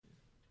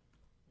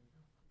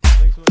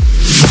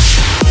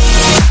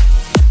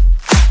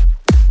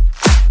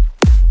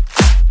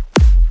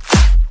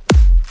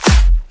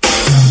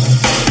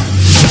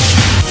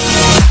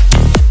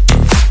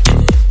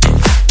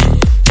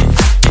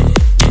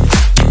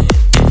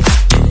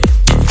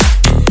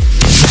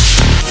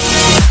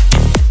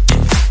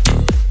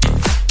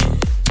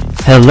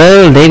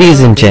Hello, ladies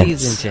and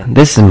gents.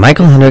 This is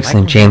Michael Hendricks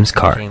and James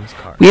Carr.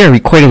 We are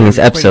recording these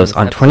episodes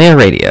on 20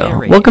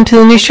 Radio. Welcome to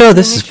the new show.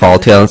 This is fall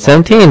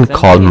 2017,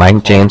 called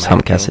MikeIJames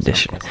HumpCast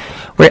Edition,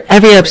 where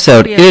every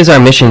episode it is our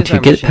mission to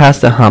get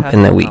past the hump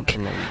in the week.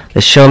 The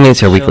show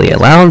meets our weekly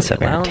allowance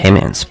of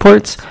entertainment and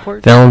sports,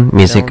 film,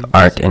 music,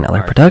 art, and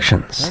other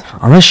productions.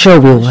 On this show,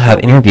 we will have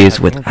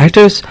interviews with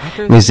actors,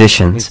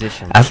 musicians,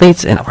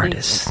 athletes, and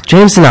artists.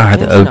 James and I are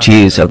the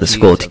OGs of the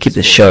school to keep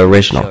the show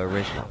original.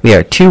 We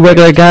are two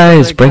regular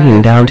guys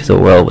breaking down to the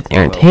world with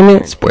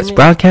entertainment, sports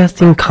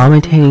broadcasting,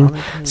 commentating,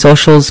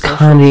 socials,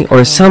 comedy,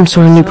 or some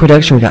sort of new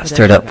production we got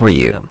stirred up for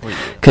you.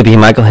 Could be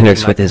Michael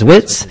Hendricks with his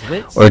wits,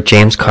 or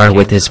James Carr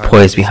with his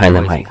poise behind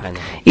the mic.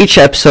 Each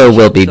episode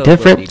will be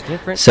different,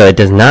 so it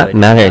does not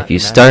matter if you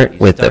start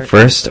with the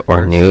first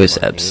or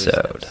newest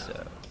episode.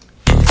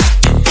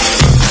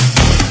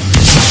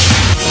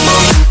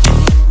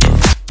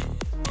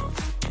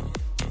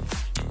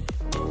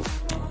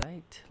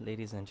 Alright,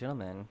 ladies and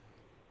gentlemen,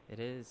 it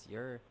is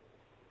your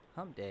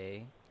hump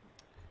day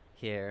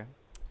here,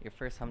 your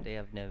first hump day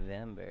of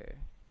November.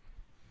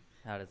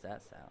 How does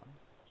that sound?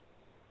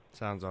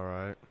 Sounds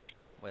alright.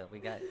 Well, we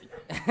got...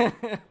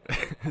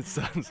 It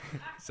sounds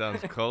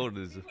cold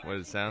is what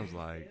it sounds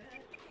like.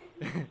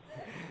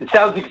 It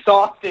sounds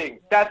exhausting.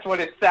 That's what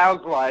it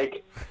sounds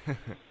like.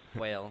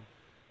 Well,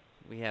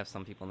 we have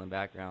some people in the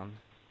background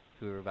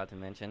who we're about to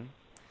mention.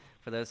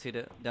 For those who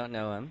don't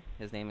know him,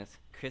 his name is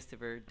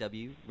Christopher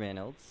W.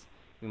 Reynolds.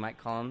 We might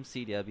call him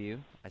CW.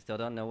 I still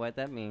don't know what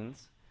that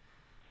means.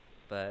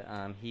 But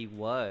he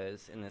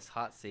was in this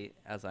hot seat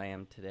as I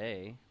am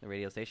today, the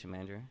radio station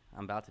manager.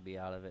 I'm about to be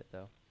out of it,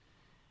 though.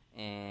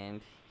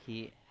 And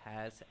he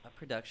has a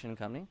production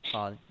company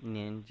called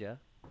Ninja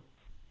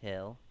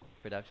Hill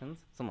Productions,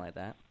 something like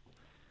that.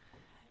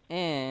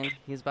 And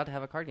he's about to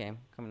have a card game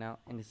coming out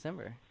in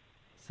December.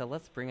 So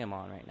let's bring him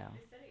on right now.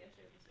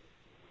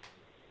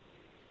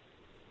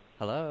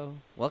 Hello.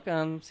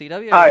 Welcome,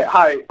 CW.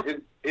 Hi.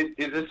 Is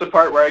this the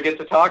part where I get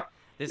to talk?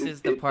 This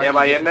is the part. Am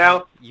I in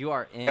now? You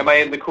are in. Am I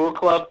in the cool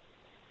club?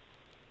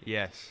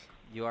 Yes.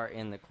 You are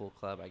in the cool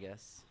club, I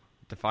guess.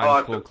 Define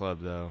the cool club,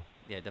 though.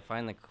 Yeah,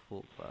 define the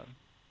cool club.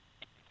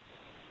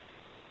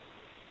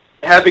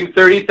 Having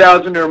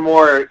 30,000 or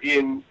more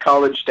in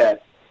college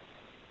debt.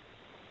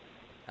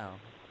 Oh.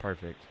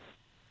 Perfect.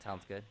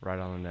 Sounds good. Right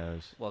on the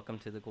nose. Welcome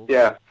to the cool club.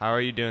 Yeah. How are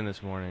you doing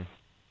this morning?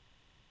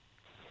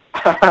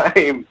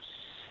 I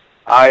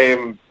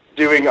am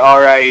doing all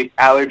right.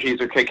 Allergies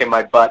are kicking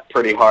my butt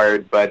pretty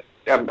hard, but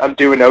I'm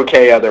doing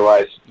okay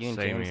otherwise. You and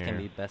Same James here. can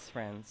be best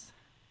friends.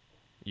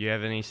 You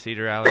have any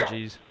cedar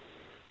allergies?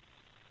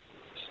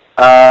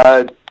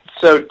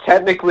 So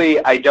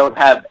technically, I don't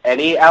have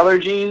any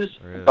allergies,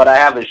 Really? but I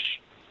have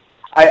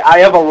I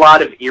have a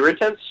lot of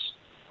irritants,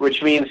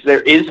 which means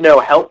there is no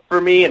help for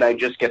me, and I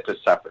just get to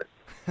suffer.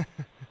 You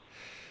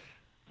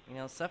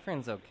know,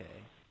 suffering's okay.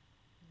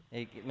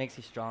 It makes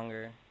you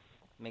stronger,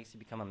 makes you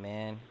become a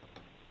man,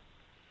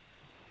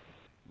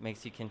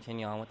 makes you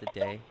continue on with the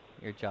day,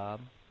 your job,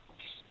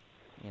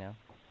 you know.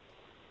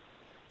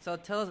 So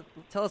tell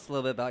us a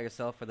little bit about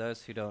yourself for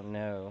those who don't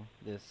know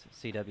this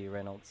C.W.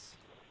 Reynolds.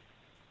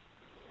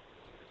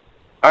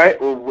 All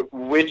right, well,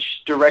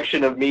 which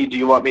direction of me do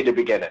you want me to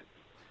begin in?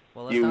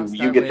 Well, let's not You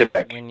start get to with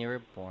pick. when you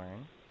were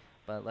born,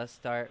 but let's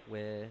start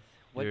with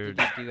what Your-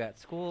 did you do at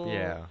school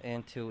Yeah.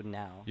 and to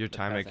now. Your the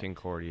time at present.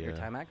 Concordia. Your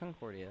time at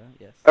Concordia,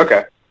 yes.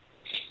 Okay.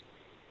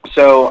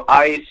 So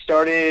I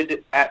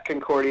started at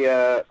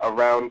Concordia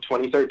around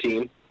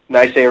 2013, and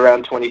I say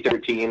around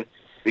 2013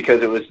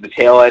 because it was the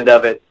tail end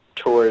of it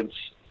towards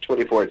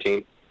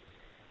 2014.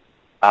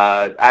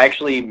 I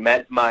actually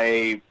met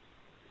my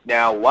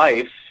now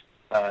wife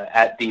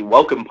at the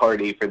welcome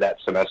party for that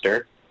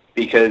semester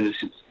because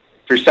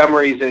for some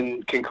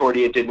reason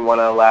Concordia didn't want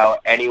to allow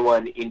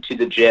anyone into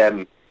the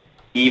gym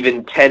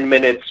even 10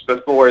 minutes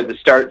before the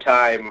start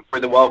time for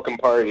the welcome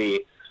party.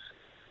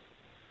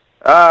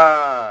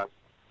 Are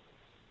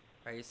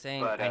you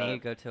saying But, I need to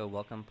go to a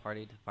welcome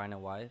party to find a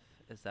wife?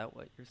 Is that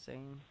what you're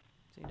saying,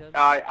 CW?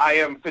 I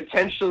am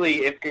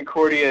potentially, if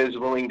Concordia is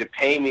willing to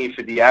pay me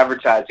for the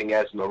advertising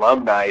as an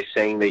alumni,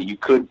 saying that you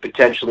could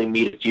potentially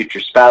meet a future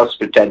spouse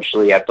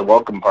potentially at the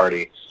welcome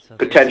party, So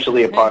there's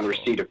potentially upon potential.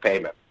 receipt of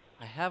payment.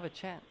 I have a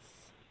chance.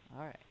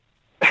 All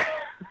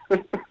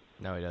right.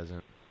 No, he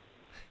doesn't.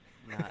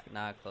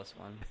 Not a close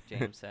one,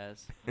 James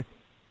says. All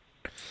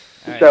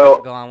right,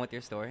 So- go on with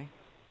your story.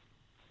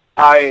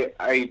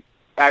 I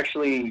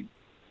actually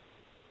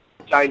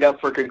signed up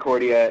for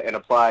Concordia and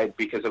applied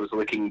because I was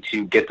looking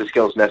to get the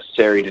skills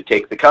necessary to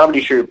take the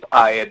comedy troupe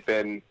I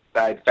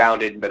had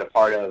founded and been a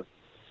part of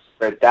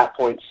for at that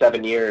point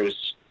 7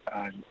 years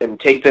and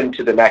take them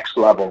to the next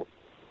level.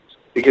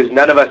 because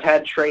none of us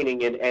had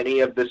training in any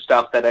of the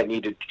stuff that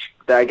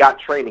I got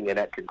training in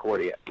at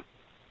Concordia.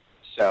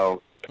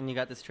 So. And you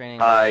got this training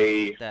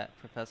with that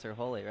Professor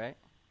Holy, right?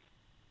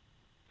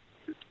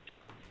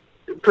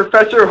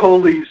 Professor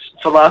Holy's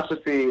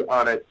philosophy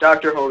on it,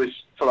 Dr. Holy's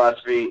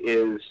philosophy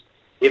is,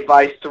 if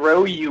I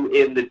throw you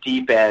in the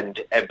deep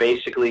end and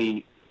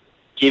basically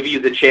give you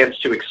the chance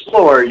to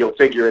explore, you'll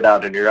figure it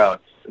out on your own.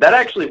 That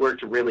actually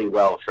worked really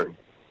well for me.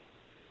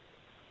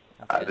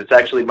 That's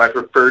actually my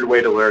preferred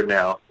way to learn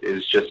now,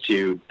 is just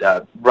to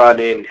run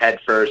in head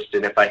first,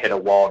 and if I hit a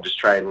wall, just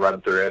try and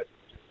run through it.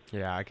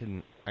 Yeah, I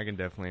can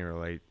definitely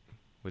relate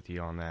with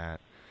you on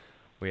that.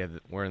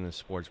 We're in the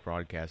sports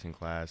broadcasting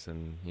class,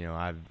 and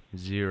I have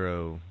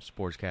zero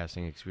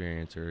sportscasting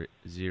experience or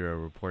zero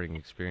reporting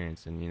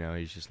experience, and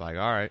he's just like,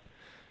 all right,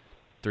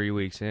 3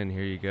 weeks in,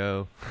 here you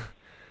go.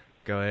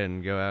 Go ahead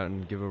and go out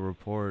and give a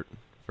report,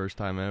 first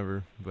time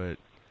ever. But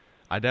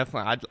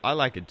I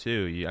like it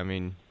too.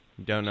 You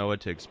don't know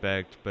what to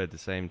expect, but at the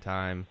same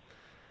time,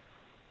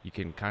 you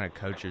can kind of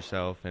coach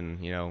yourself,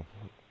 and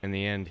in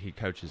the end, he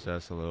coaches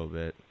us a little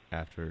bit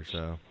after.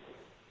 So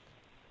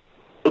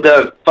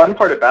the fun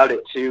part about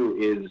it too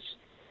is,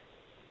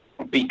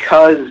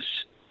 because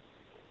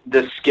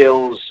the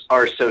skills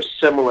are so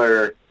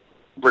similar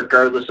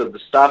regardless of the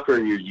software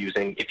you're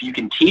using, if you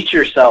can teach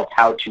yourself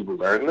how to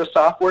learn the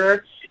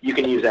software, you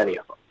can use any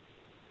of them.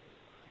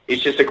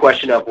 It's just a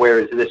question of, where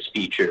is this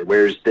feature?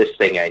 Where is this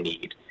thing I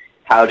need?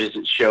 How does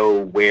it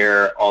show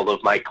where all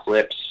of my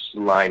clips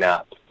line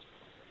up?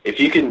 If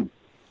you can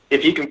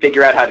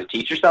figure out how to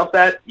teach yourself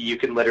that, you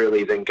can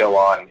literally then go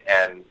on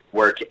and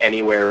work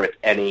anywhere with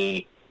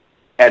any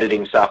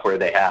editing software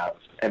they have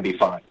and be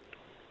fine.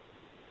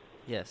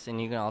 Yes,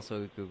 and you can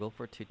also Google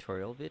for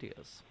tutorial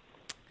videos.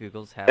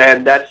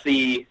 And that is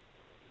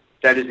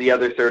the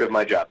other third of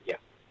my job, yeah.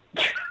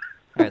 All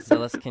right, so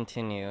let's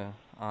continue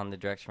on the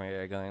direction we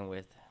are going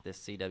with this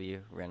CW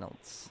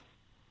Reynolds.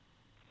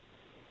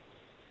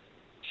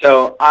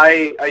 So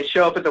I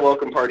show up at the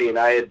welcome party, and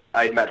I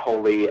had met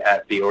Holy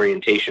at the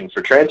orientation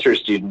for transfer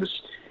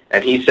students,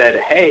 and he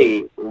said,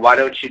 hey, why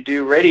don't you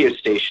do radio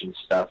station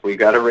stuff? We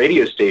got a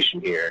radio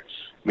station here.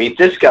 Meet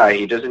this guy.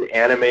 He does an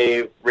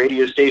anime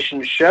radio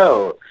station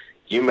show.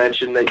 You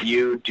mentioned that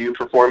you do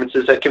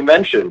performances at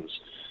conventions.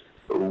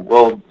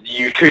 Well,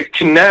 you could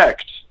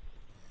connect.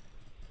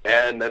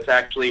 And that's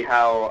actually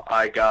how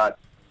I got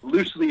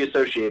loosely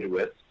associated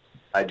with.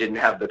 I didn't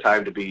have the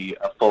time to be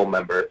a full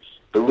member,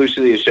 but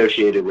loosely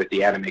associated with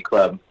the anime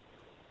club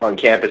on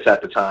campus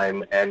at the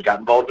time, and got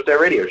involved with their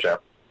radio show.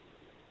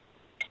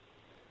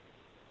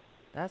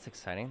 That's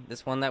exciting.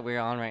 This one that we're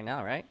on right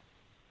now, right?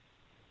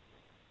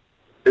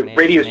 The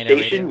radio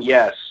station,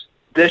 yes.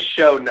 This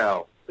show,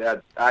 no.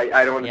 I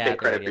don't want to take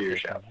credit for your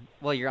show.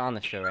 Well, you're on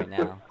the show right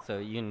now, so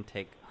you can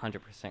take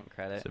 100%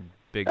 credit. It's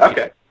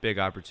a big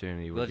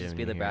opportunity. We'll just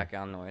be the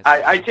background noise.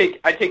 I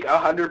take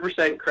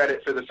 100%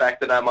 credit for the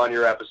fact that I'm on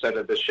your episode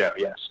of this show,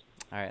 yes.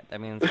 All right,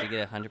 that means you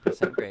get a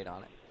 100% grade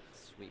on it.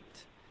 Sweet.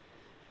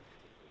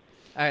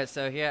 All right,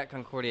 so here at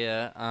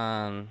Concordia,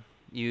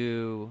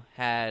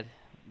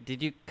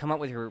 did you come up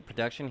with your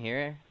production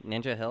here,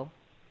 Ninja Hill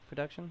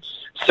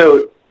Productions?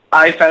 So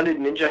I founded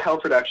Ninja Hill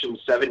Productions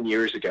 7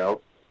 years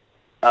ago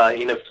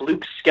in a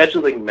fluke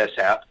scheduling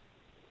mishap.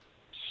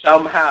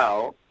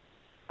 Somehow,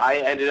 I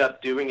ended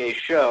up doing a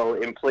show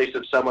in place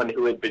of someone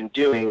who had been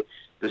doing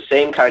the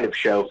same kind of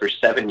show for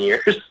 7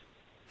 years.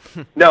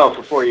 No,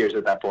 for 4 years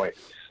at that point.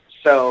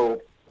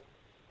 So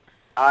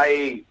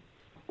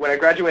when I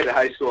graduated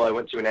high school, I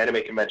went to an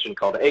anime convention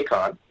called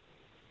ACON,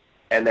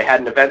 and they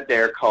had an event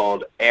there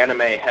called Anime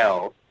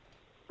Hell,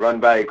 run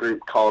by a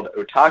group called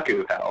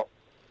Otaku Hell.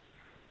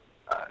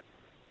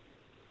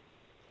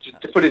 Just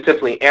to put it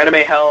simply,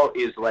 Anime Hell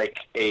is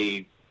like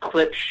a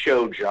clip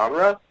show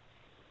genre.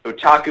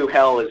 Otaku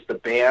Hell is the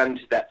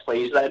band that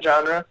plays that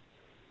genre,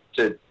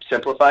 to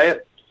simplify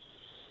it.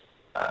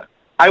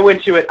 I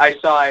went to it, I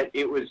saw it,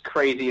 it was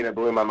crazy and it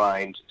blew my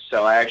mind.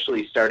 So I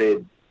actually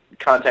started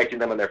contacting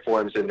them on their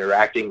forums and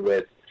interacting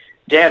with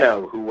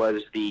Dano, who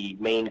was the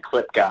main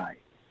clip guy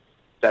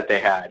that they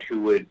had,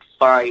 who would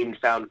find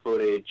found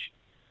footage,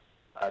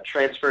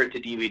 transfer it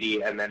to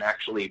DVD, and then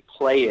actually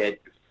play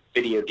it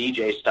video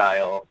DJ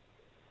style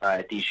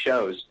at these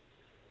shows.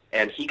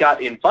 And he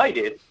got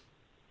invited,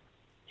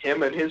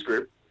 him and his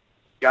group,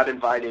 got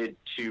invited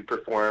to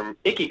perform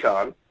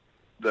IkiCon,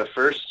 the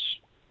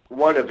first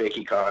one of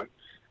IkiCon,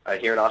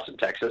 here in Austin,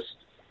 Texas.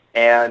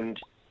 And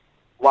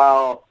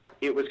while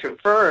it was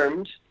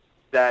confirmed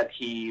that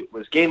he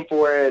was game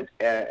for it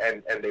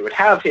and they would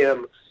have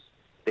him,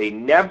 they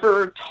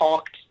never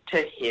talked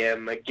to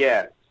him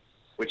again,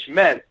 which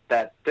meant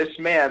that this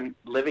man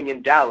living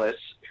in Dallas,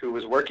 who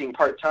was working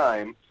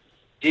part-time,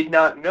 did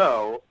not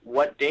know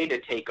what day to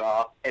take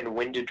off and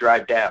when to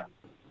drive down,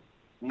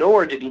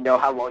 nor did he know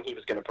how long he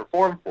was going to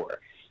perform for.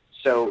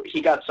 So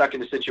he got stuck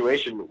in a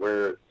situation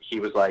where he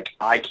was like,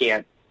 I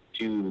can't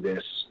do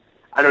this.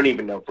 I don't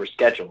even know if we're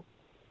scheduled.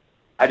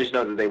 I just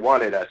know that they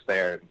wanted us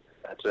there, and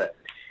that's it.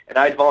 And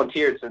I'd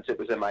volunteered, since it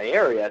was in my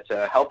area,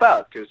 to help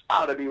out, because,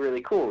 that'd be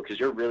really cool, because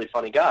you're a really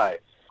funny guy.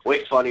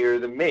 way funnier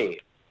than me.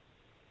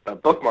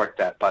 Bookmark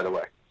that, by the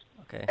way.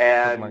 Okay.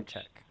 And bookmark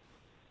check.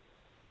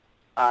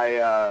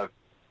 I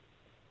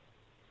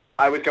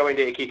was going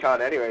to IkiCon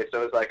anyway,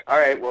 so I was like, all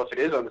right, well, if it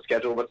is on the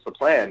schedule, what's the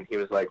plan? He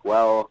was like,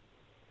 well,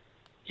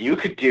 you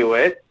could do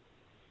it.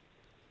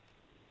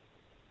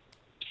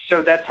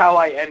 So that's how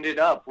I ended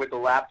up with the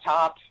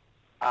laptop,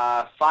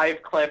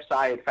 5 clips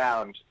I had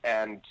found,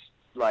 and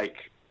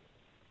like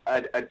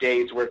a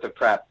day's worth of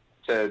prep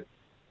to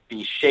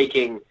be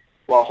shaking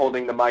while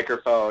holding the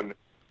microphone,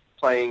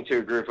 playing to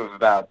a group of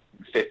about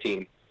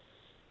 15.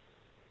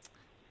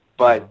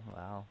 But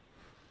wow.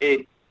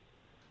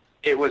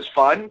 It was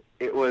fun.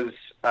 It was,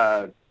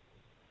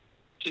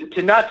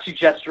 to not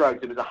suggest drugs,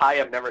 it was a high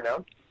I've never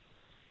known.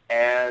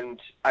 And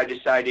I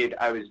decided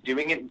I was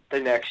doing it the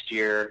next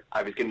year.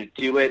 I was going to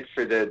do it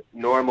for the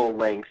normal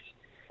length,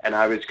 and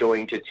I was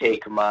going to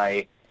take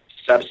my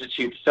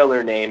substitute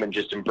filler name and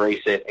just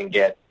embrace it and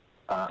get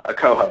a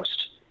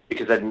co-host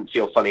because I didn't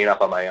feel funny enough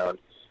on my own.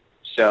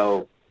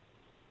 So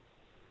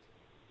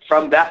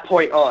from that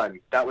point on,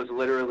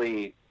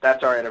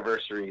 that's our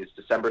anniversary is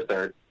December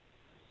 3rd.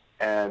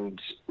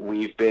 And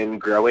we've been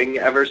growing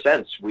ever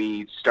since.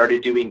 We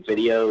started doing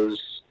videos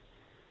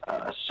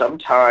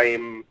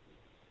sometime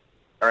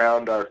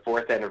around our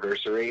 4th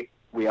anniversary.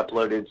 We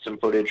uploaded some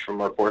footage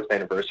from our 4th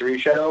anniversary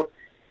show.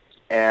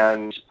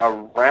 And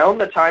around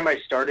the time I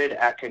started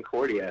at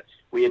Concordia,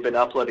 we had been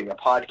uploading a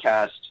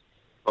podcast,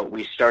 but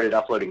we started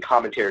uploading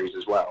commentaries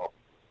as well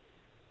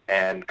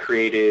and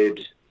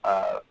created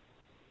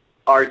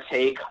our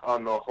take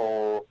on the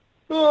whole,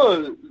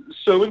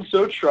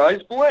 so-and-so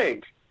tries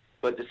blank,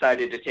 but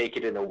decided to take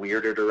it in a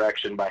weirder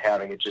direction by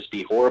having it just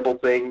be horrible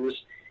things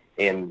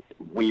and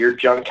weird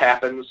junk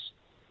happens.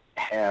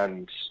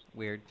 And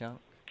weird junk?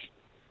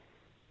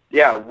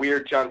 Yeah,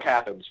 weird junk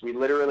happens. We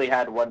literally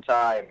had one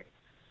time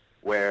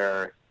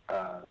where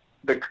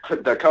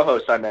the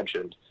co-host I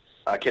mentioned,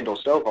 Kendall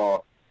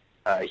Stovall,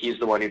 he's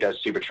the one who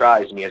does Super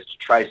Tries, and he has to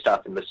try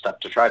stuff in the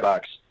Stuff to Try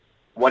box.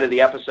 One of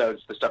the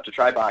episodes, the Stuff to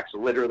Try box,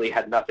 literally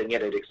had nothing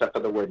in it except for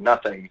the word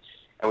nothing,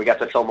 and we got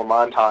to film a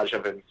montage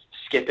of him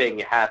skipping,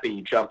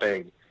 happy,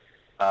 jumping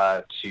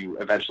to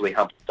eventually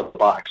hump the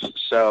box.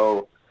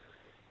 So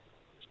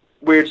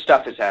weird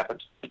stuff has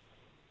happened.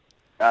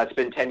 It's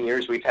been 10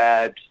 years. We've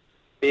had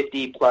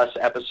 50-plus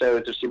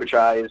episodes of Super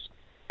Tries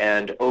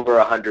and over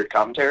 100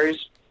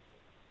 commentaries.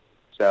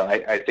 So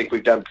I think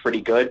we've done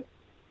pretty good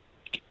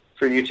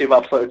for YouTube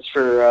uploads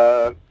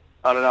for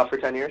on and off for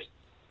 10 years.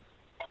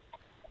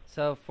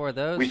 So for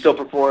those... We still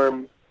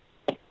perform...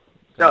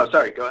 No,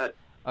 sorry, go ahead.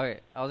 Okay,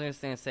 I was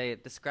just going to say,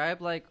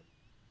 describe like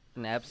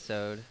an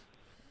episode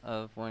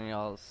of one of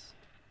y'all's,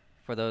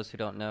 for those who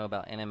don't know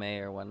about anime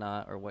or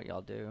whatnot, or what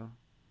y'all do.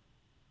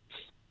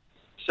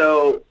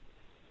 So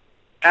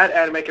at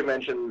anime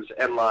conventions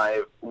and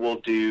live, we'll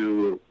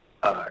do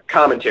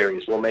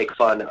commentaries. We'll make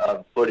fun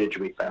of footage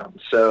we found.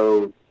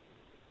 So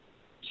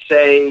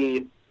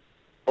say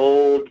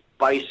old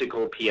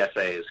bicycle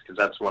PSAs, because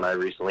that's one I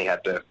recently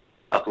had to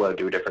upload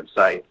to a different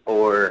site,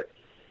 or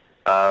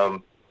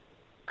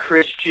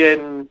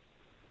Christian,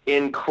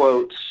 in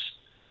quotes,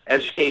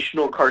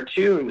 educational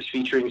cartoons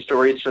featuring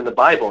stories from the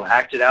Bible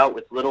acted out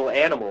with little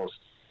animals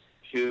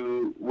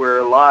who were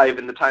alive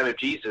in the time of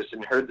Jesus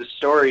and heard the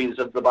stories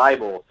of the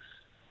Bible.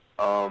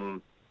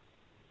 And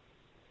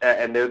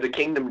they're the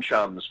Kingdom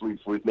Chums.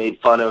 We've made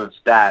fun of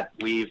that.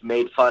 We've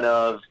made fun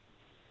of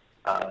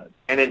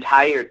an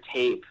entire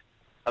tape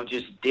of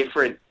just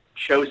different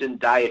chosen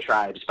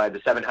diatribes by the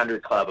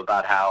 700 Club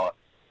about how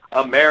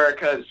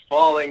America is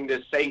falling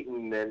to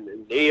Satan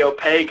and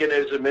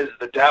neo-paganism is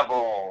the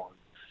devil.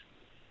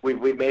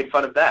 We've made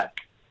fun of that.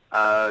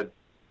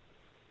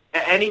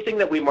 Anything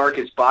that we mark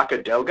as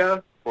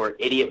bakadoga, or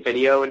idiot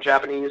video in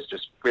Japanese,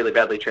 just really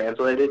badly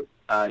translated,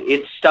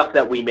 it's stuff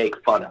that we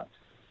make fun of.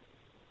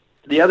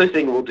 The other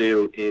thing we'll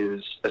do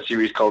is a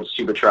series called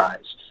Super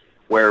Tries,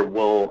 where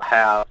we'll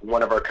have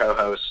one of our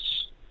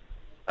co-hosts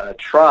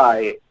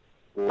try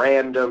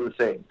random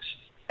things.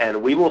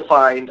 And we will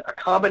find a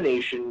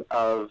combination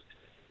of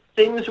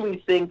things we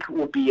think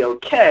will be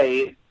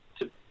okay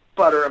to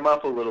butter him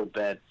up a little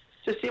bit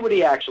to see what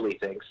he actually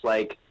thinks.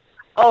 Like,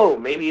 oh,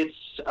 maybe it's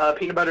a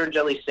peanut butter and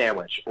jelly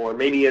sandwich, or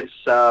maybe it's,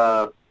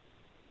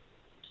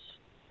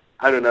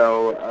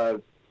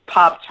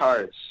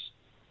 Pop-Tarts.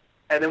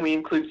 And then we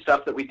include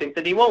stuff that we think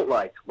that he won't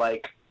like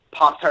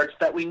Pop-Tarts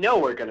that we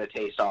know are going to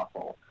taste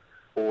awful,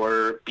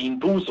 or Bean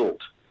Boozled,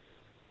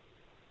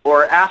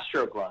 or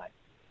Astroglide,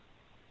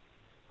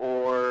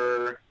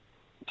 or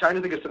I'm trying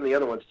to think of some of the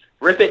other ones.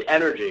 Rip It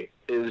Energy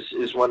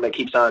is one that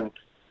keeps on,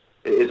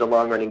 is a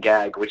long-running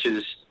gag, which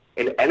is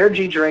an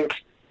energy drink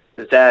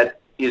that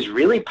is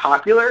really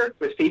popular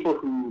with people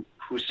who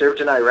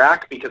served in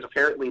Iraq, because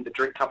apparently the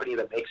drink company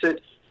that makes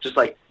it just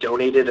like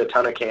donated a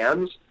ton of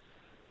cans.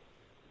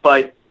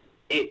 But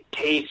it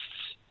tastes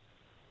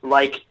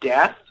like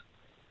death,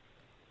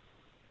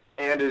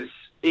 and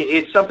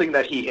it's something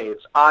that he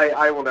hates.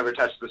 I will never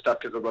touch the stuff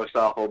because it looks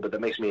awful, but that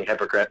makes me a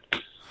hypocrite.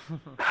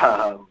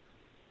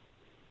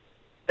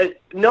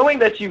 Knowing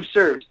that you've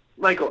served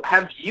Michael,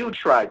 have you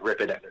tried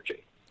Ripid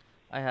Energy?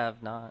 I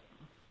have not.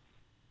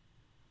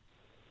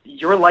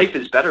 Your life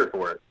is better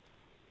for it.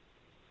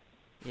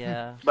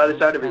 Yeah. By the I'm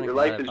sound of it, kinda your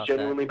glad life is about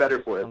genuinely that.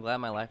 better for it. I'm glad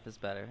my life is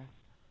better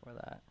for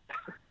that.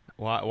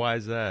 Why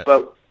is that?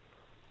 But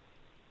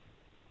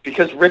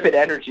because Ripid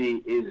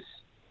Energy is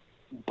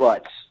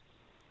butts.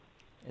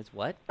 It's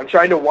what? I'm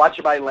trying to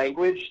watch my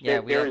language.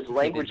 Yeah, There have is to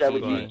language keep I it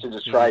would PG, use to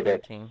describe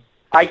it. PG-13.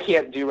 I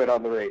can't do it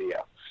on the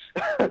radio.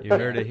 You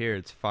heard it here.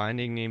 It's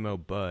Finding Nemo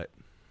butt.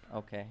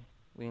 Okay,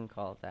 we can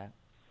call it that.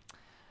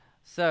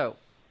 So,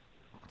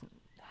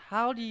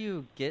 how do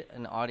you get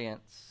an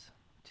audience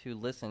to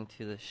listen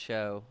to the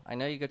show? I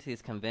know you go to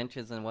these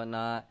conventions and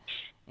whatnot,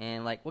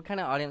 and like, what kind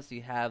of audience do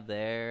you have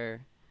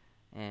there?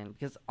 And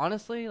because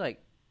honestly,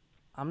 like,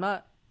 I'm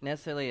not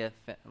necessarily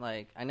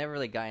I never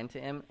really got into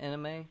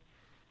anime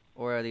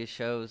or these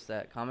shows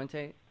that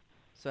commentate.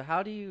 So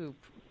how do you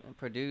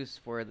produce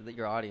for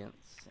your audience,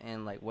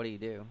 and like, what do you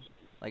do?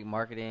 Like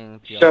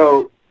marketing, PR?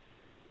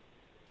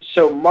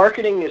 So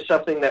marketing is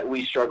something that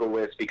we struggle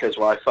with because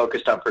while I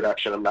focused on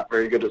production, I'm not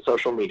very good at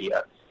social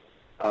media.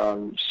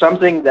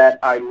 Something that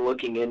I'm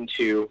looking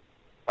into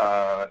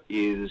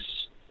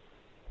is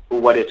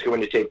what it's going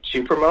to take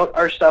to promote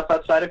our stuff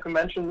outside of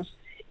conventions.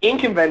 In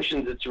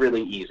conventions, it's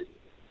really easy.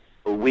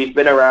 We've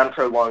been around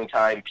for a long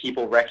time.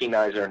 People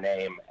recognize our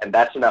name, and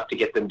that's enough to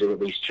get them to at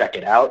least check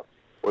it out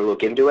or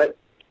look into it.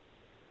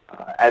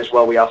 As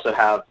well, we also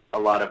have a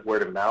lot of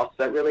word of mouth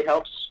that really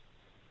helps.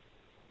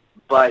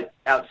 But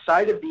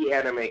outside of the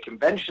anime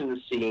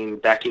convention scene,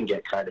 that can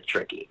get kind of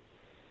tricky.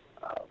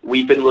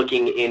 We've been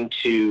looking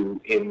into,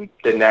 in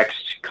the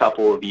next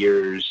couple of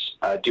years,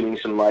 doing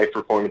some live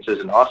performances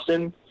in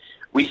Austin.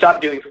 We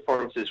stopped doing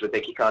performances with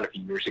IkiCon a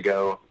few years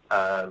ago,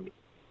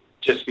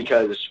 just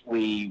because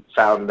we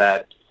found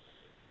that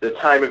the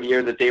time of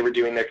year that they were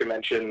doing their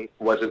convention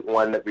wasn't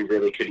one that we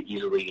really could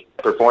easily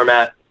perform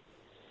at.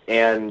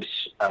 And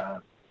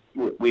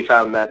we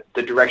found that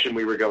the direction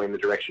we were going, the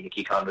direction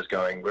IkiCon was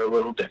going, were a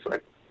little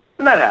different.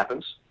 And that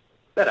happens.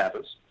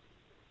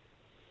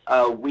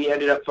 We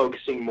ended up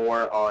focusing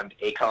more on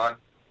Acon,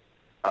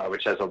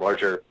 which has a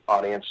larger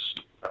audience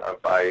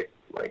by,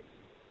 like,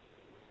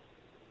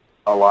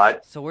 a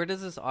lot. So where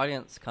does this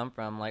audience come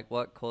from? Like,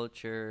 what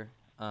culture,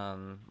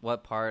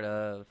 what part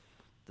of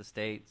the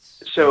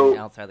States, So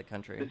outside the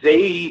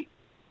country?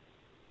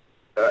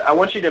 I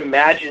want you to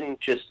imagine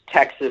just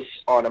Texas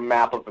on a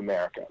map of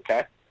America,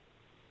 okay?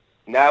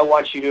 Now I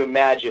want you to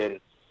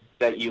imagine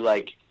that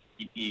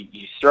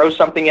you throw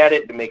something at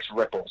it that makes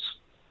ripples.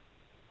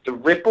 The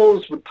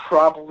ripples would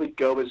probably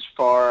go as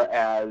far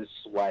as,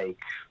 like,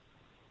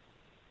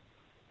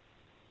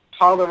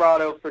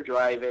 Colorado for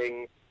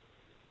driving,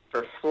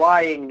 for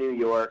flying New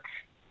York,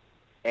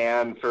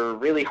 and for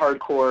really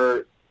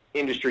hardcore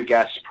industry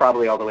guests,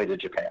 probably all the way to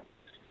Japan.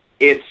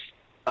 It's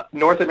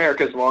North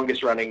America's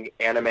longest-running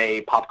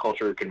anime pop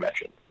culture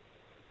convention.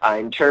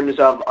 In terms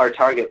of our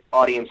target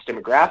audience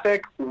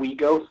demographic, we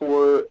go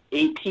for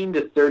 18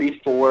 to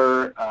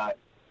 34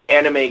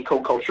 anime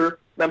co-culture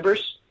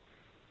members.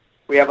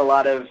 We have a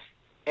lot of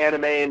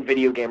anime and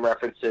video game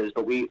references,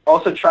 but we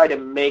also try to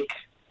make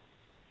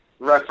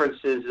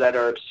references that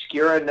are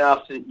obscure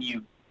enough that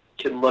you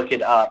can look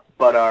it up,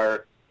 but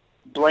are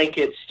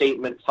blanket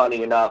statement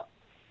funny enough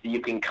that you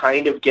can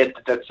kind of get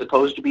that that's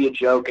supposed to be a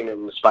joke and it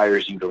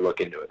inspires you to look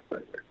into it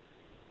further.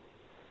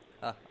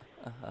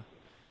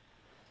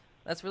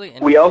 That's really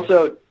interesting. We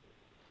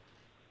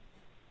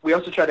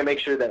also try to make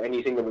sure that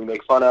anything that we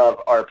make fun of,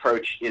 our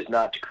approach is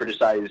not to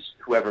criticize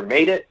whoever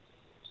made it,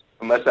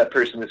 unless that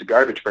person is a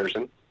garbage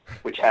person,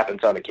 which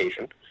happens on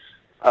occasion.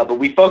 But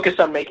we focus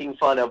on making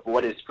fun of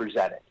what is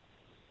presented.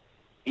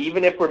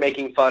 Even if we're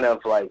making fun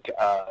of, like,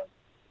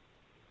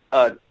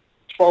 a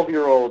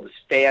 12-year-old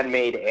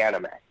fan-made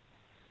anime,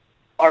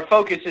 our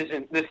focus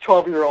isn't this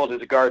 12-year-old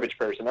is a garbage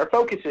person. Our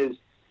focus is,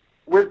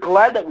 we're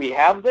glad that we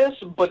have this,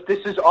 but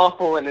this is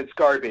awful and it's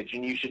garbage,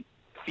 and you should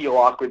feel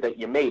awkward that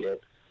you made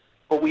it.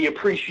 But we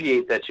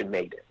appreciate that you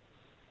made it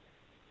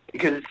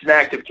because it's an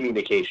act of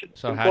communication.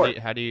 So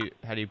how do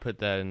you put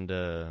that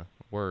into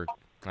work?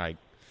 Like,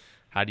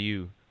 how do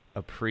you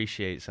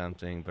appreciate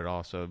something but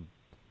also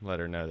let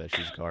her know that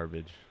she's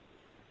garbage?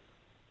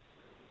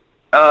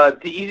 The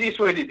easiest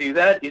way to do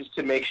that is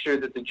to make sure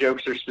that the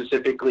jokes are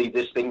specifically,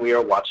 this thing we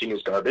are watching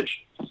is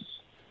garbage.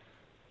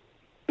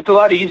 It's a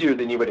lot easier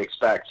than you would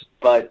expect,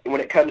 but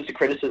when it comes to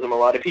criticism, a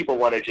lot of people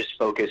want to just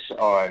focus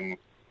on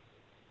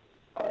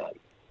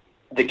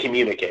the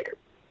communicator.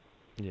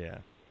 Yeah.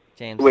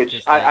 James,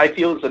 which I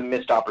feel is a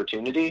missed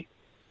opportunity.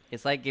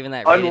 It's like giving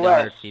that rated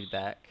R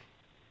feedback.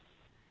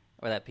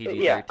 Or that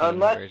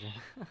PG-13 version.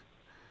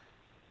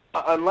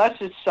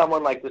 Unless it's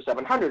someone like the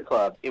 700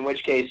 Club, in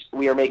which case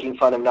we are making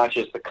fun of not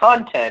just the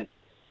content,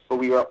 but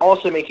we are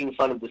also making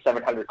fun of the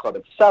 700 Club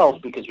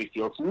itself because we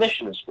feel its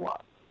mission is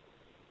flawed.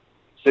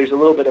 So there's a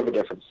little bit of a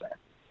difference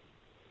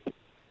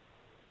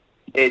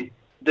there.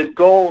 The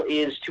goal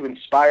is to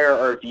inspire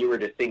our viewer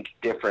to think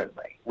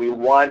differently. We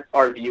want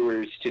our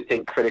viewers to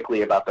think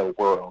critically about the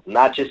world,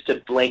 not just a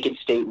blanket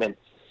statement,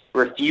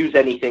 refuse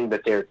anything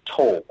that they're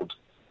told.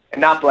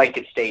 and not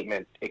blanket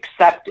statement,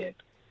 accept it.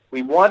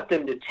 We want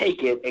them to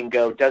take it and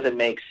go, does it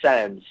make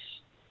sense?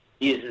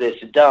 Is this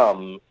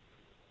dumb?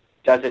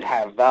 Does it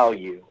have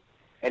value?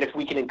 And if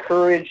we can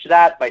encourage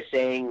that by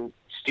saying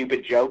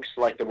stupid jokes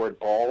like the word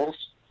balls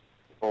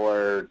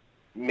or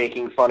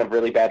making fun of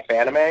really bad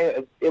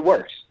fanime, it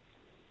works.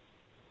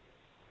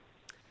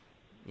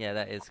 Yeah,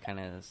 that is kind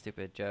of a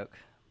stupid joke.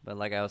 But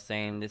like I was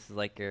saying, this is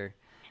like your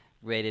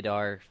rated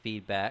R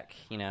feedback,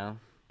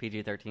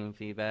 PG-13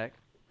 feedback.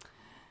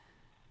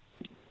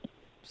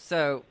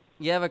 So,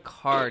 you have a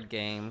card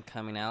game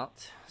coming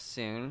out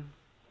soon.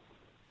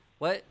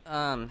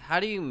 How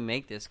do you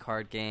make this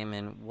card game,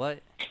 and what,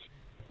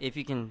 if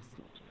you can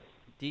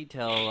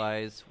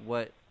detailize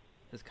what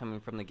is coming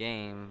from the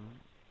game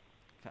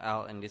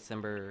out in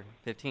December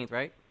 15th,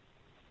 right?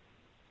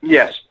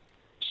 Yes.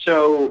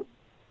 So,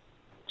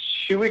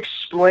 to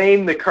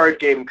explain the card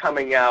game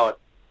coming out,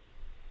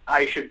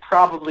 I should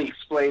probably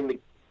explain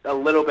a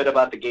little bit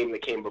about the game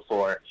that came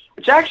before,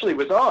 which actually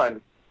was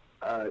on.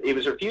 It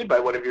was reviewed by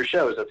one of your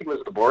shows. I think it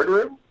was The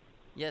Boardroom.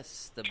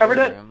 Yes, The Covered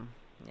Boardroom.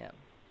 Yeah.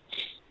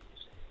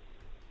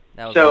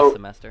 That was last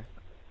semester.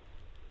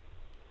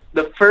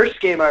 The first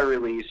game I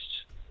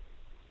released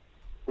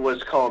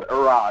was called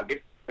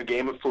Irag, a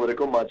game of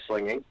political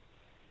mudslinging.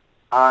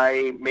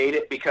 I made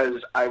it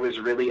because I was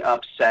really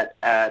upset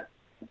at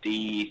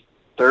the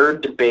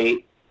third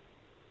debate.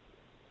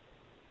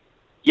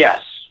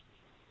 Yes.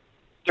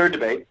 Third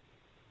debate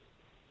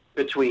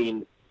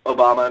between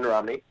Obama and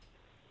Romney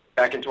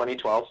back in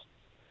 2012,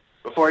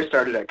 before I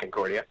started at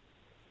Concordia.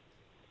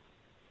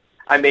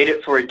 I made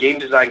it for a game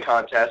design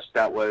contest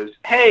that was,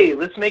 hey,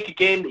 let's make a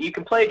game that you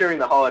can play during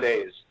the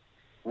holidays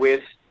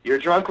with your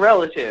drunk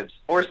relatives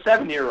or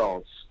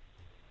 7-year-olds,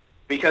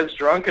 because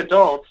drunk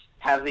adults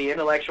have the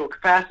intellectual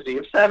capacity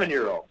of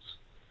 7-year-olds.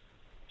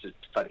 Just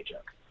a funny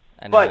joke.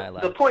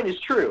 But the point is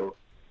true.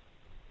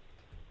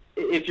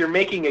 If you're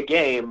making a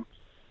game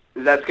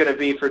that's going to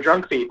be for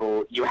drunk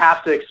people, you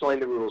have to explain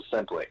the rules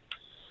simply.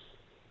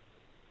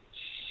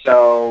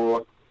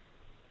 So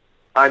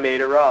I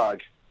made a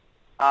ROG.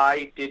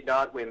 I did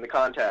not win the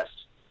contest.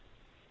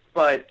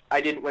 But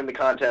I didn't win the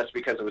contest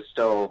because it was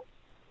still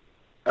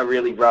a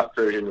really rough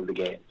version of the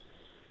game.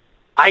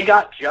 I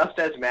got just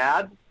as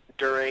mad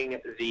during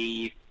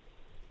the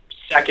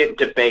second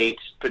debate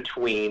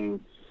between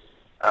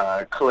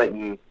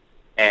Clinton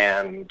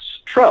and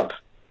Trump.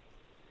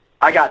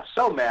 I got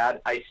so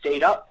mad, I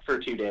stayed up for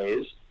 2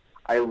 days,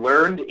 I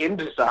learned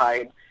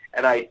InDesign,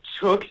 and I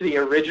took the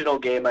original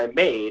game I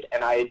made,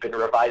 and I had been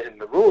revising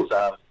the rules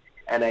of,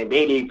 and I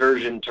made a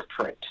version to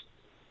print.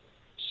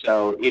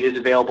 So it is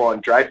available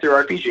on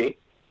DriveThruRPG.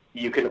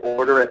 You can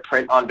order it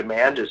print on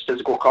demand as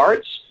physical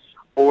cards,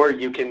 or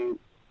you can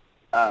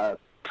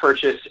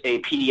purchase a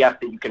PDF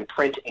that you can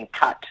print and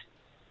cut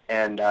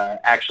and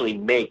actually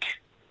make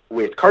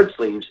with card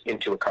sleeves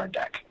into a card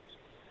deck.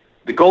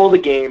 The goal of the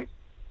game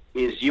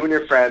is you and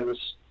your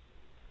friends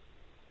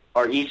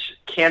are each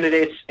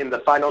candidates in the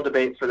final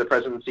debate for the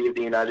presidency of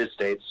the United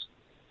States.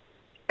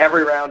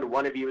 Every round,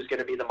 one of you is going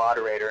to be the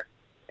moderator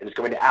and is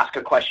going to ask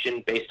a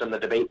question based on the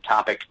debate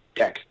topic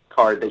deck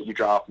card that you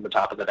draw from the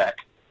top of the deck.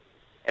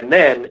 And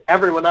then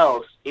everyone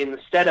else,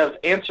 instead of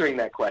answering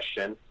that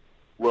question,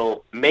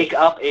 will make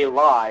up a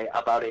lie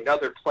about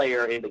another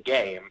player in the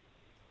game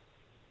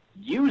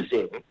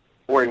using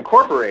or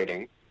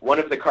incorporating one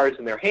of the cards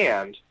in their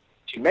hand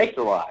to make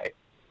the lie,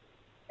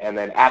 and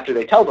then after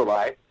they tell the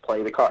lie,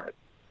 play the card.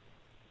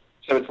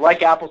 So it's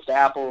like Apples to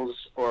Apples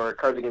or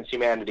Cards Against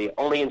Humanity,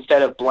 only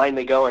instead of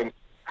blindly going,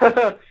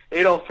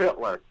 Adolf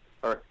Hitler,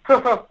 or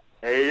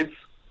AIDS,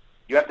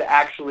 you have to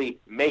actually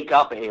make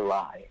up a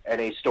lie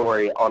and a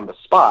story on the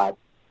spot,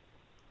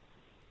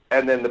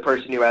 and then the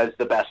person who has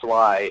the best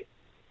lie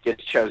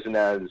gets chosen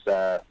as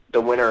the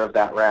winner of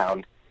that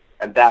round,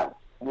 and that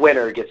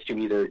winner gets to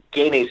either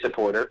gain a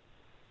supporter,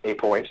 a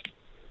point,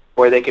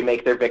 or they can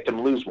make their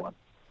victim lose one.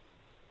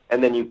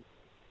 And then you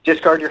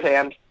discard your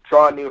hand,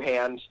 draw a new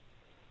hand,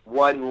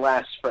 one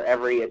less for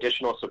every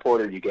additional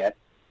supporter you get.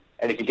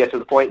 And if you get to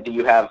the point that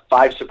you have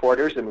 5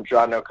 supporters and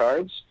draw no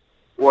cards,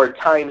 or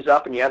time's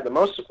up and you have the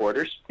most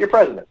supporters, you're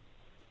president.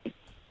 All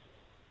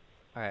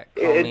right,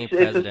 call me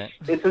president.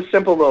 It's a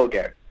simple little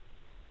game.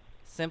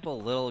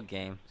 Simple little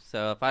game.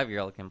 So a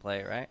 5-year-old can play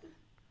it, right?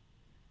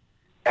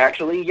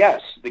 Actually,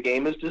 yes. The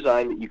game is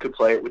designed that you could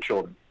play it with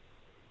children,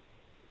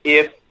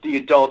 if the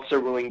adults are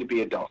willing to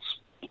be adults.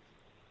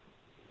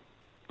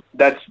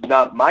 That's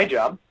not my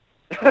job.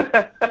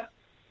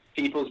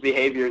 People's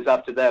behavior is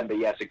up to them, but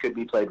yes, it could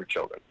be played with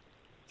children.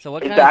 So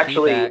what kind of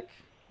feedback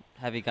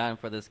have you gotten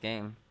for this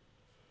game?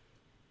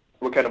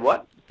 What kind of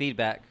what?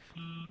 Feedback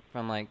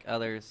from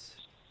others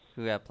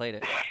who have played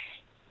it.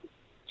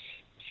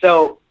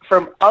 So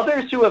from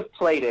others who have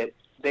played it,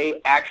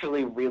 they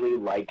actually really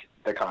like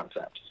the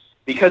concept,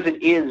 because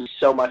it is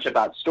so much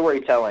about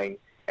storytelling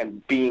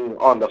and being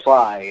on the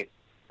fly,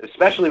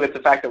 especially with the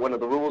fact that one of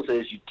the rules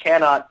is you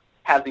cannot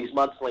have these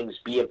mudslings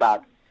be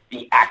about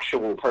the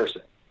actual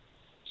person.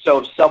 So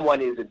if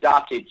someone is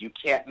adopted, you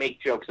can't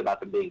make jokes about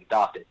them being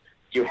adopted.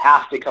 You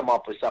have to come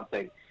up with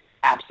something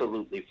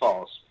absolutely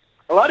false.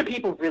 A lot of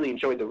people really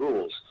enjoy the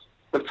rules.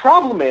 The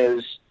problem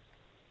is,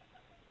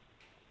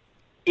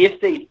 if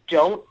they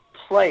don't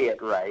play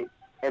it right,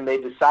 and they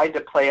decide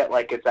to play it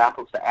like it's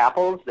apples to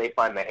apples, they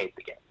find they hate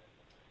the game.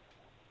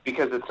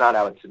 Because it's not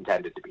how it's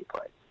intended to be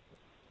played.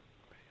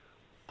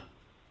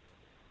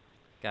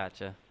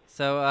 Gotcha.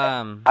 So,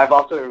 I've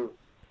also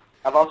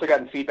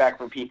gotten feedback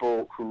from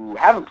people who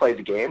haven't played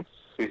the game,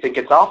 who think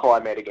it's awful I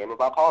made a game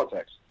about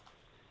politics.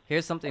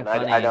 Here's something And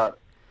funny. I don't...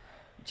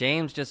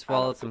 James just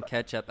swallowed some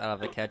ketchup out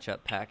of a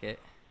ketchup packet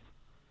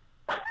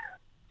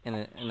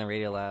in the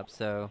radio lab,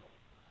 so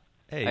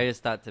Hey, I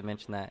just thought to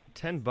mention that.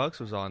 $10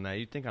 was on that.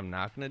 You think I'm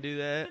not going to do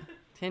that?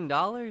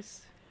 $10?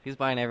 He's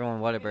buying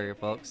everyone Whataburger,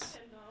 folks.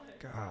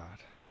 God.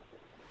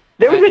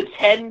 There was a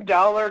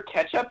 $10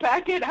 ketchup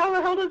packet? How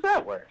the hell does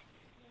that work?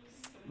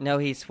 No,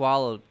 he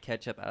swallowed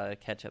ketchup out of a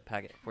ketchup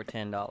packet for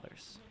 $10.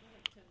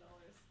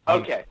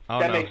 Okay, Oh,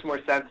 that no. makes more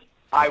sense.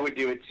 I would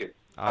do it too.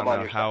 I I'm don't on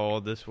know your how side.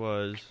 old this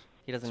was.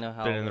 He doesn't know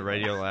how Been in the old-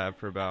 radio lab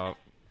for about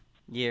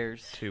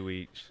years. 2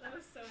 weeks. That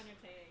was so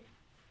entertaining.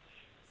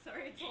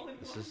 Sorry, it's only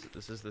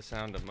This is the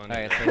sound of money.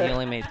 All right, so he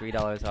only made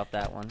 $3 off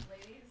that one,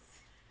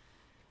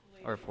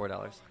 or $4.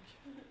 All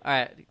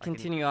right,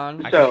 continue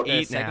on. I So- with can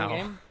the eat second now.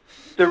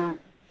 game.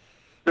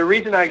 The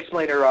reason I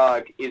explain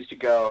Iraq is to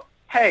go,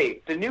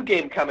 hey, the new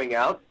game coming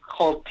out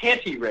called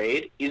Panty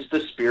Raid is the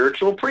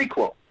spiritual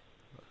prequel.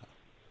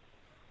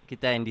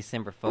 Get that in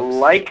December, folks.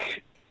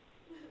 Like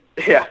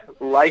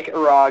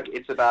Iraq,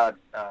 it's about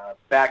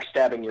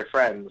backstabbing your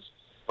friends.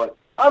 But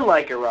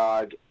unlike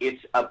Iraq,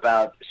 it's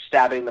about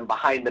stabbing them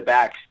behind their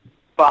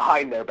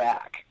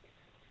back.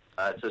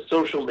 It's a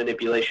social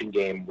manipulation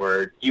game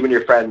where you and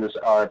your friends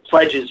are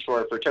pledges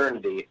for a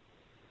fraternity.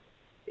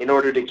 In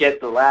order to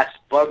get the last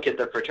bunk at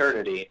the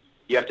fraternity,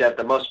 you have to have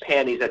the most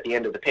panties at the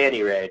end of the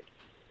panty raid.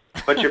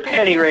 But you're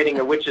panty raiding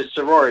a witch's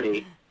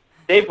sorority.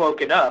 They've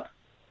woken up,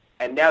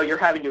 and now you're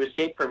having to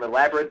escape from a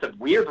labyrinth of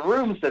weird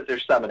rooms that they're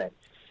summoning,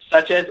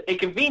 such as a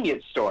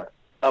convenience store,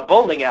 a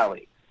bowling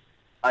alley,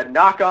 a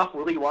knockoff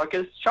Willy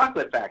Wonka's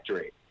chocolate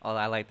factory, Oh,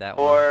 I like that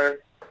one. or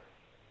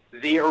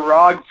the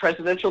Iraq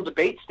presidential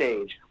debate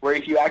stage, where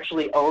if you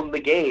actually own the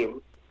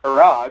game,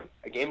 Iraq,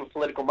 a game of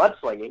political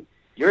mudslinging,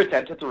 your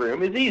attempt at the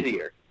room is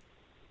easier.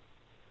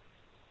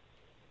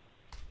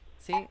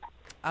 See,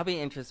 I'll be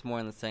interested more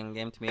in the second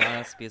game, to be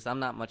honest, because I'm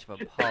not much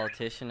of a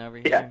politician over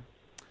here. Yeah.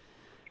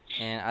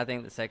 And I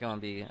think the second one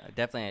would be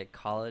definitely a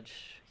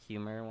college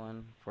humor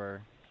one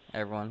for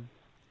everyone.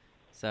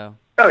 So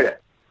Oh, yeah.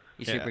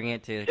 you should Yeah. bring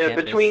it to Yeah,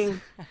 campus.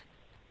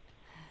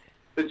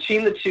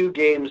 Between the two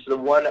games, the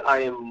one I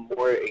am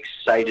more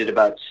excited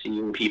about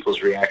seeing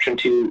people's reaction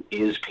to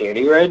is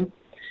Panty Raid.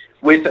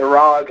 With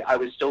Iraq, I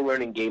was still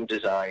learning game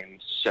design,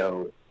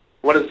 so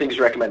one of the things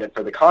recommended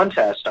for the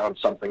contest on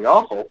Something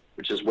Awful,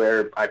 which is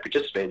where I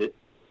participated,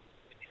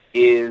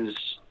 is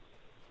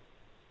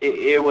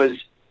it was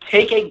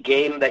take a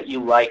game that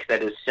you like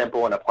that is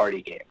simple and a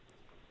party game.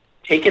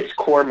 Take its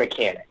core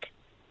mechanic,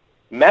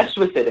 mess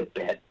with it a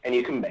bit, and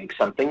you can make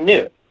something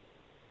new.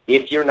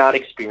 If you're not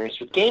experienced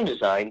with game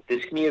design,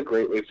 this can be a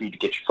great way for you to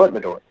get your foot in the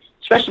door,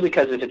 especially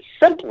because if it's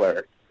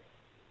simpler,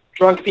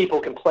 drunk people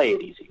can play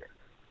it easier.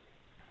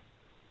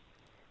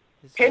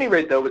 Panty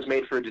Raid, though, was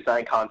made for a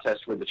design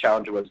contest where the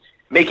challenge was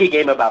make a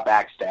game about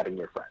backstabbing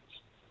your friends.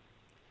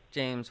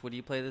 James, would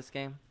you play this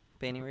game?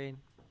 Panty Raid?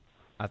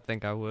 I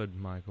think I would,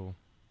 Michael.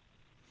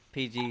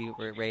 PG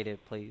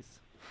rated, please.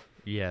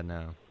 Yeah,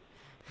 no.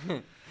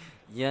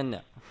 Yeah,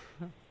 no.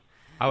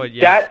 I would.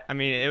 Yeah. That- I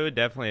mean, it would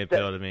definitely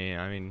appeal to me.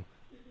 I mean,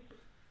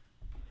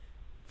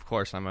 of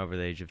course, I'm over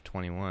the age of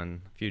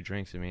 21. A few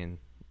drinks. I mean,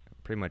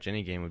 pretty much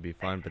any game would be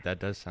fun, but that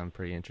does sound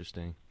pretty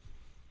interesting.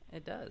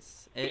 It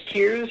does.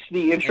 Here's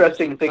the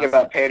interesting thing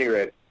about Panty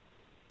Raid.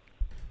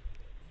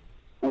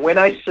 When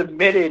I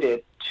submitted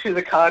it to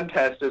the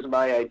contest as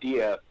my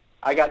idea,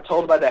 I got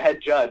told by the head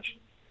judge,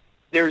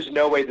 there's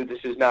no way that this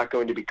is not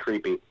going to be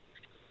creepy.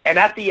 And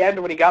at the end,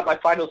 when he got my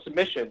final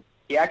submission,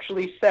 he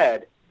actually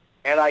said,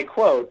 and I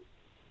quote,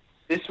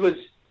 this was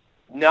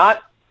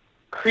not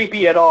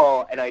creepy at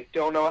all, and I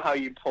don't know how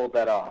you pulled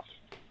that off.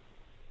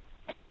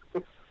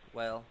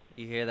 Well,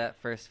 you hear that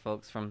first,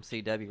 folks, from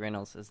C.W.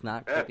 Reynolds. It's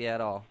not creepy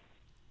at all.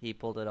 He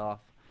pulled it off.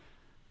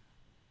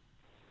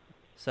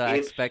 So I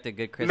It's expect a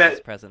good Christmas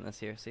me- present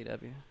this year,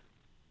 C.W.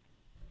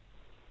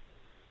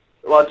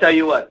 Well, I'll tell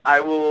you what, I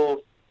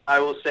will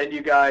send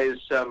you guys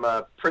some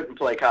print and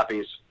play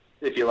copies,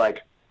 if you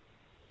like.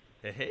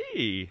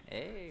 Hey,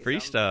 Hey, free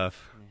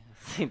stuff.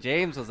 See,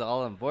 James was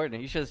all on board,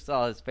 and you should have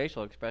saw his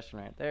facial expression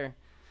right there.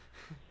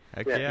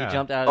 Heck Yeah. yeah. He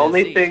jumped out of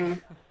his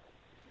seat.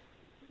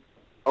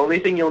 Only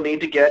thing you'll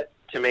need to get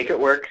to make it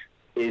work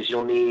is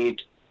you'll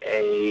need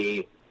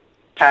a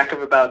pack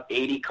of about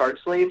 80 card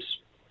sleeves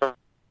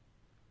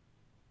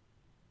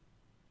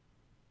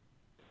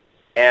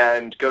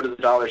and go to the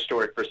dollar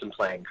store for some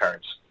playing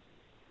cards.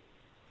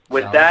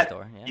 With Dollar that,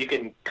 store, yeah. you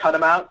can cut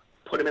them out,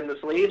 put them in the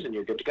sleeves, and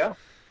you're good to go.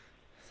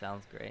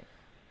 Sounds great.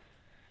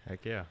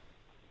 Heck yeah.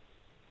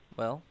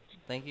 Well,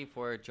 thank you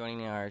for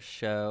joining our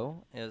show.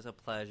 It was a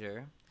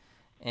pleasure.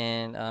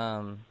 And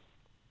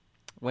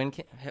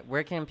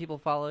Where can people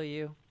follow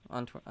you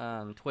on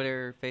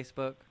Twitter,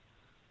 Facebook?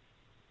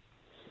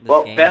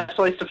 Best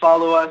place to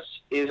follow us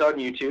is on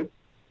YouTube.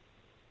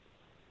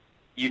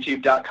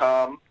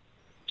 YouTube.com.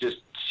 Just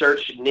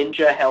search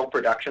Ninja Hell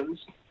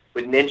Productions,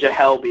 with Ninja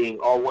Hell being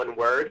all one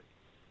word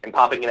and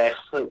popping an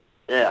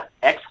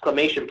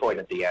exclamation point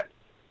at the end.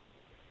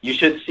 You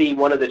should see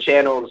one of the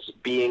channels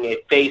being a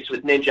face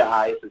with ninja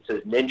eyes that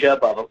says Ninja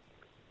above them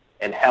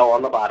and Hell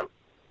on the bottom.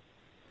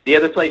 The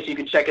other place you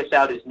can check us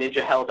out is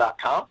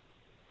ninjahell.com.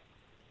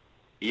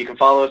 You can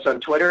follow us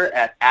on Twitter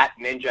at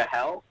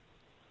 @NinjaHell,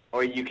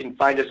 or you can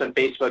find us on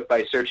Facebook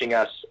by searching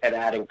us and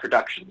adding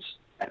Productions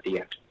at the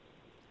end.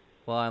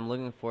 Well, I'm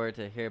looking forward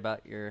to hear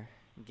about your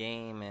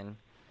game and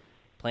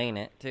playing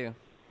it, too.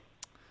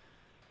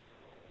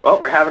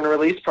 Well, we're having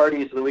release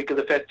parties the week of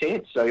the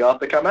 15th, so you'll have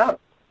to come out.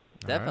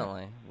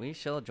 Definitely. Right. We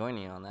shall join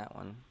you on that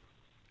one.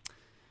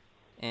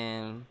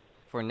 And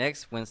for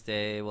next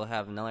Wednesday, we'll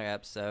have another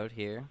episode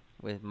here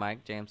with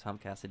MikeIJames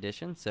HumpCast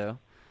Edition, so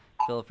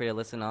feel free to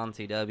listen on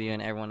CW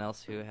and everyone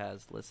else who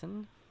has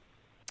listened.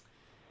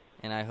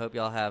 And I hope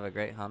y'all have a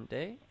great hump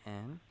day,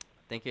 and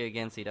thank you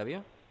again,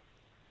 CW.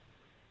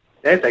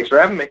 Hey, thanks for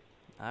having me.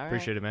 All right.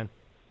 Appreciate it, man.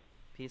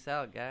 Peace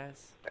out,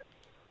 guys.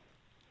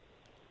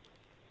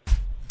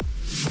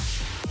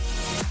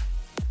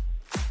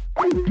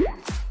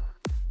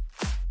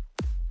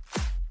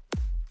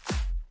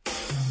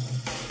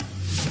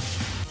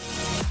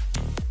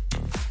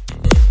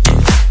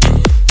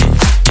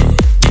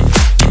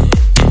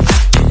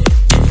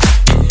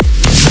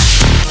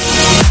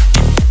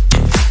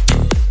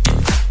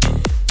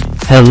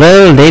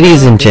 Hello,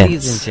 ladies and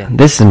gents.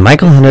 This is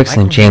Michael Hendricks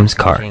and James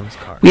Carr.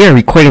 We are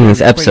recording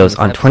these episodes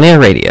on 20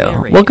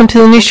 Radio. Welcome to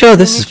the new show.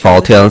 This is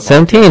fall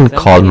 2017,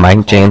 called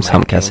MikeIJames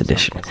HumpCast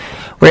Edition,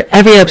 where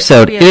every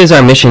episode, it is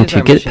our mission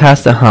to get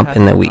past the hump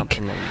in the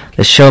week.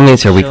 The show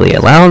meets our weekly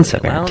allowance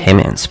of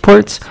entertainment and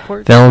sports,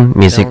 film,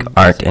 music,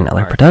 art, and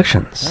other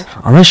productions.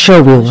 On this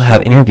show, we will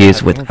have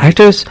interviews with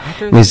actors,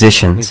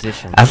 musicians,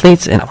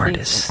 athletes, and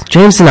artists.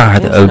 James and I are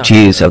the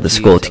OGs of the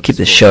school to keep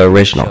the show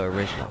original.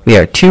 We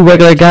are two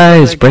regular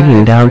guys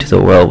breaking down to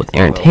the world with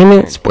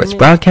entertainment, sports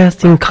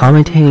broadcasting,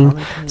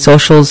 commentating,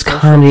 socials,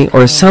 comedy,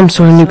 or some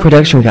sort of new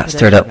production we got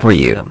stirred up for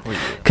you.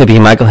 Could be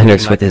Michael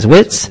Hendricks with his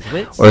wits,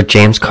 or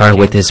James Carr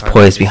with his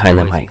poise behind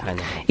the mic.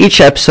 Each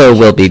episode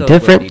will be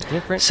different,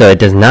 so it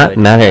does not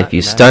matter if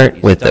you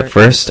start with the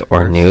first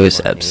or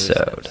newest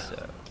episode.